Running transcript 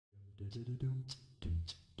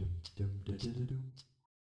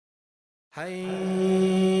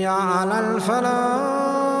حي على الفلاح.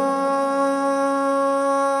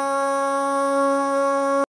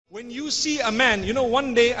 When you see a man,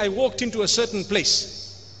 one day I walked into a certain place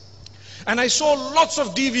and I saw lots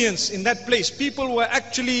of deviance in that place. People were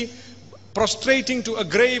actually prostrating to a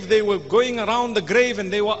grave. They were going around the grave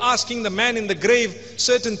and they were asking the man in the grave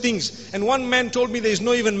certain things. And one man told me there is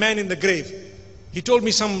no even man in the grave. He told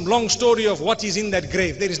me some long story of what is in that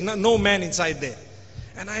grave. There is no man inside there.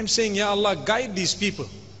 And I am saying, Ya Allah, guide these people.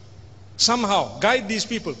 Somehow, guide these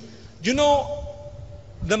people.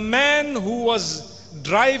 The man who was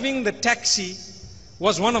driving the taxi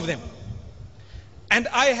was one of them. And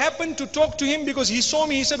I happened to talk to him because he saw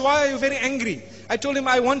me. He said, why are you very angry? I told him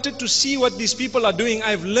I wanted to see what these people are doing.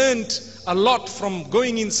 I've learned a lot from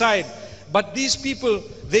going inside. But these people,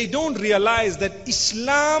 they don't realize that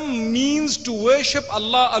Islam means to worship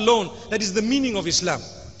Allah alone. That is the meaning of Islam.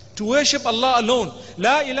 To worship Allah alone.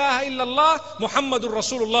 La ilaha illallah Muhammadur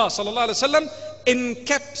Rasulullah sallallahu alaihi wasallam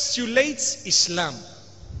encapsulates Islam.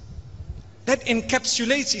 That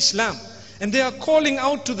encapsulates Islam. And they are calling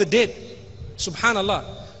out to the dead. Subhanallah.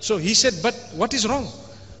 So he said, but what is wrong?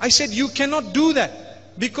 I said, you cannot do that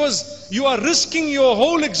because you are risking your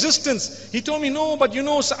whole existence. He told me, no, but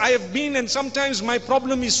I have been and sometimes my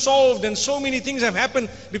problem is solved and so many things have happened.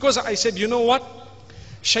 Because I said, you know what?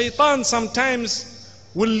 Shaitan sometimes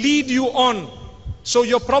will lead you on. So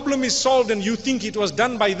your problem is solved and you think it was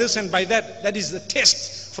done by this and by that. That is the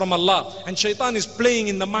test from Allah. And Shaitan is playing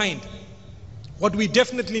in the mind. What we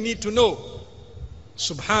definitely need to know,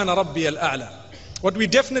 Subhana Rabbi al-A'la. What we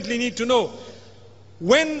definitely need to know,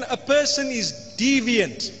 when a person is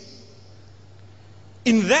deviant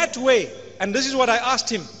in that way, and this is what I asked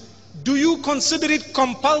him, do you consider it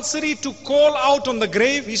compulsory to call out on the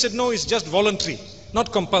grave? He said, no, it's just voluntary,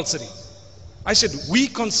 not compulsory. I said, we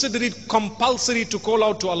consider it compulsory to call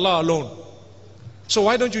out to Allah alone. So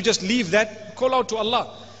why don't you just leave that, call out to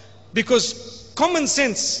Allah? Because common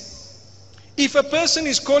sense, if a person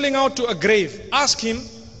is calling out to a grave, ask him,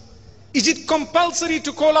 is it compulsory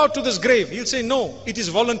to call out to this grave? He'll say, no, it is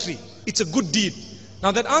voluntary. It's a good deed.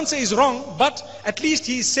 Now that answer is wrong, but at least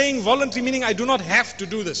he is saying voluntary, meaning I do not have to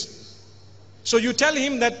do this. So you tell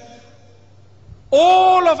him that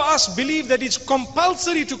all of us believe that it's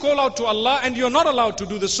compulsory to call out to Allah and you're not allowed to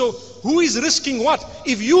do this. So who is risking what?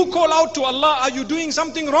 If you call out to Allah, are you doing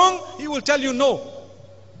something wrong? He will tell you no.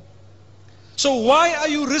 So why are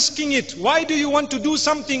you risking it? Why do you want to do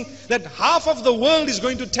something that half of the world is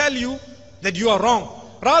going to tell you that you are wrong?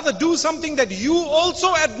 Rather do something that you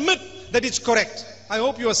also admit that it's correct. I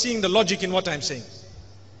hope you are seeing the logic in what I'm saying.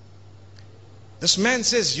 This man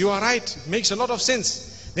says, you are right, it makes a lot of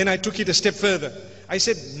sense. Then I took it a step further. I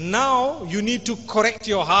said, now you need to correct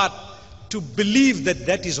your heart to believe that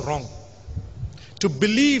that is wrong. To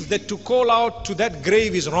believe that to call out to that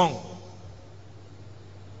grave is wrong.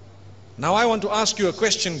 Now I want to ask you a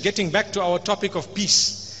question, getting back to our topic of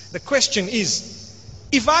peace. The question is,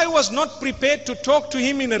 if I was not prepared to talk to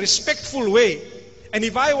him in a respectful way, and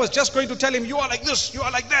if I was just going to tell him, you are like this, you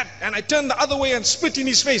are like that, and I turned the other way and spit in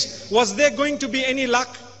his face, was there going to be any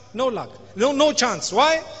luck? No luck. No chance.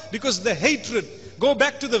 Why? Because the hatred. Go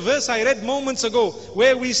back to the verse I read moments ago,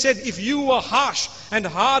 where we said, if you were harsh and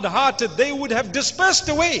hard-hearted, they would have dispersed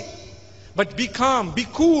away. But be calm, be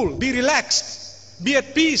cool, be relaxed, be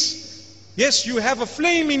at peace. Yes, you have a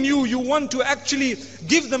flame in you. You want to actually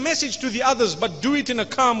give the message to the others, but do it in a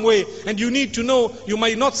calm way. And you need to know you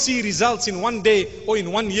might not see results in one day or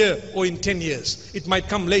in 1 year or in 10 years. It might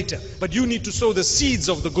come later. But you need to sow the seeds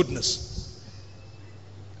of the goodness.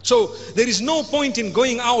 So there is no point in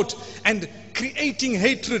going out and creating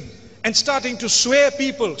hatred and starting to swear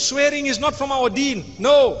people. Swearing is not from our deen.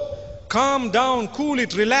 No. Calm down, cool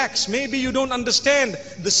it, relax. Maybe you don't understand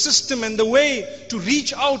the system and the way to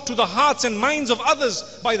reach out to the hearts and minds of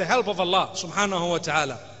others by the help of Allah subhanahu wa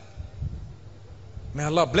ta'ala. May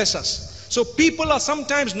Allah bless us. So people are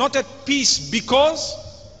sometimes not at peace because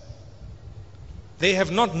they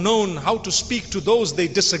have not known how to speak to those they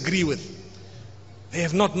disagree with. They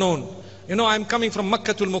have not known. I'm coming from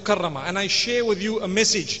Makkatul Mukarramah and I share with you a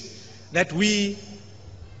message that we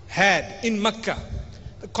had in Makkah.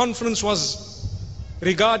 The conference was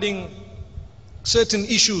regarding certain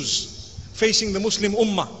issues facing the Muslim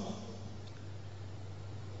Ummah.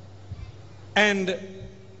 And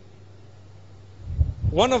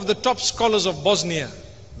one of the top scholars of Bosnia,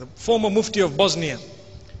 the former Mufti of Bosnia,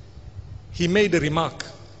 he made a remark.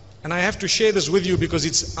 And I have to share this with you because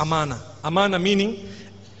it's amana. Amana meaning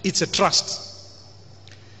it's a trust.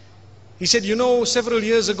 He said, you know, several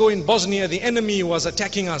years ago in Bosnia, the enemy was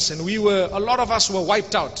attacking us and a lot of us were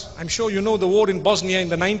wiped out. I'm sure you know the war in Bosnia in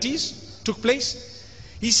the 90s took place.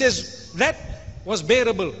 He says, that was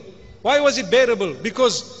bearable. Why was it bearable?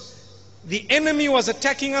 Because the enemy was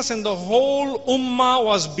attacking us and the whole ummah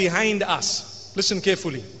was behind us. Listen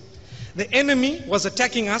carefully. The enemy was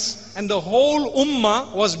attacking us and the whole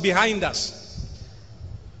ummah was behind us.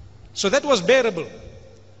 So that was bearable.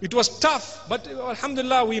 It was tough, but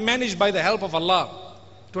alhamdulillah, we managed by the help of Allah.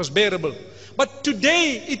 It was bearable. But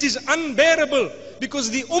today it is unbearable because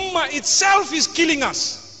the ummah itself is killing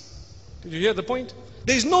us. Did you hear the point?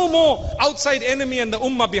 There is no more outside enemy and the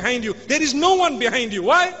ummah behind you. There is no one behind you.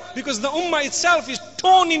 Why? Because the ummah itself is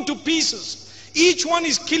torn into pieces. Each one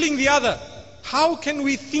is killing the other. How can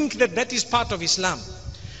we think that that is part of Islam?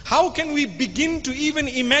 How can we begin to even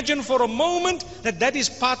imagine for a moment that that is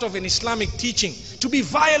part of an Islamic teaching? To be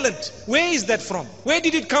violent, where is that from? Where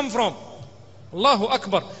did it come from? Allahu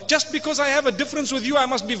Akbar. Just because I have a difference with you, I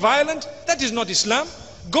must be violent? That is not Islam.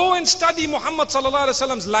 Go and study Muhammad sallallahu alaihi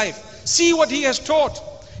wasallam's life. See what he has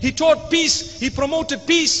taught. He taught peace. He promoted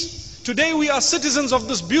peace. Today we are citizens of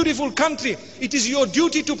this beautiful country. It is your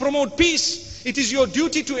duty to promote peace. It is your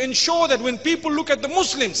duty to ensure that when people look at the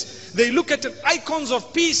Muslims, they look at icons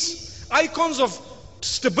of peace, icons of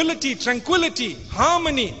stability, tranquility,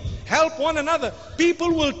 harmony, help one another.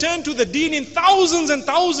 People will turn to the deen in thousands and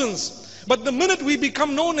thousands. But the minute we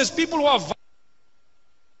become known as people who are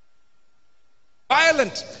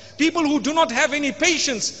violent, people who do not have any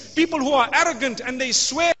patience, people who are arrogant and they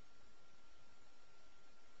swear,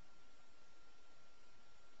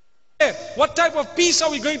 what type of peace are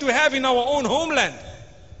we going to have in our own homeland?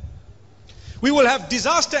 We will have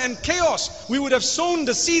disaster and chaos. We would have sown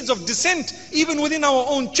the seeds of dissent even within our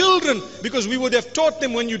own children, because we would have taught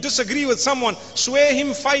them, when you disagree with someone, swear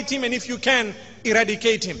him, fight him, and if you can,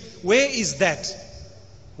 eradicate him. Where is that?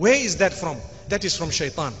 Where is that from? That is from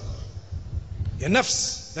shaitan. The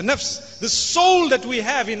nafs, the soul that we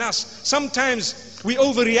have in us. Sometimes we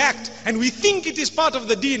overreact and we think it is part of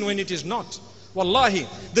the deen when it is not. Wallahi,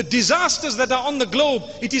 the disasters that are on the globe,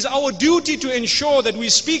 it is our duty to ensure that we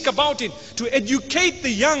speak about it, to educate the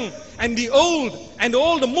young and the old and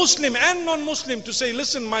all the Muslim and non-Muslim, to say,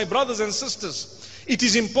 listen, my brothers and sisters, it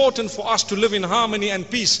is important for us to live in harmony and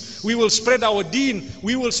peace. We will spread our deen,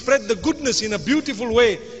 we will spread the goodness in a beautiful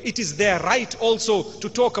way. It is their right also to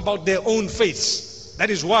talk about their own faiths. That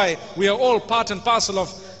is why we are all part and parcel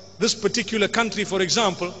of this particular country, for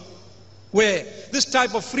example, where this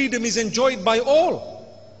type of freedom is enjoyed by all.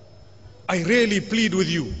 I really plead with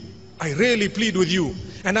you. I really plead with you.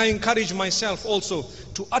 And I encourage myself also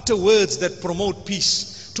to utter words that promote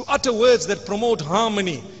peace, to utter words that promote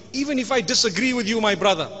harmony. Even if I disagree with you, my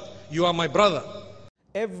brother, you are my brother.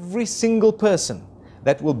 Every single person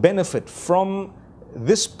that will benefit from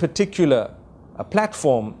this particular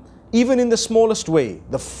platform, even in the smallest way,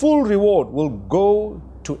 the full reward will go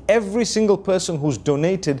to every single person who's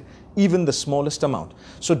donated even the smallest amount.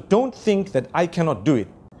 So don't think that I cannot do it,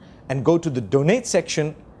 and go to the donate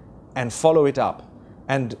section and follow it up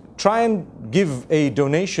and try and give a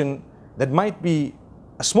donation that might be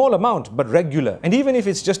a small amount but regular. And even if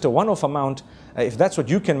it's just a one-off amount, if that's what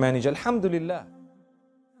you can manage, alhamdulillah.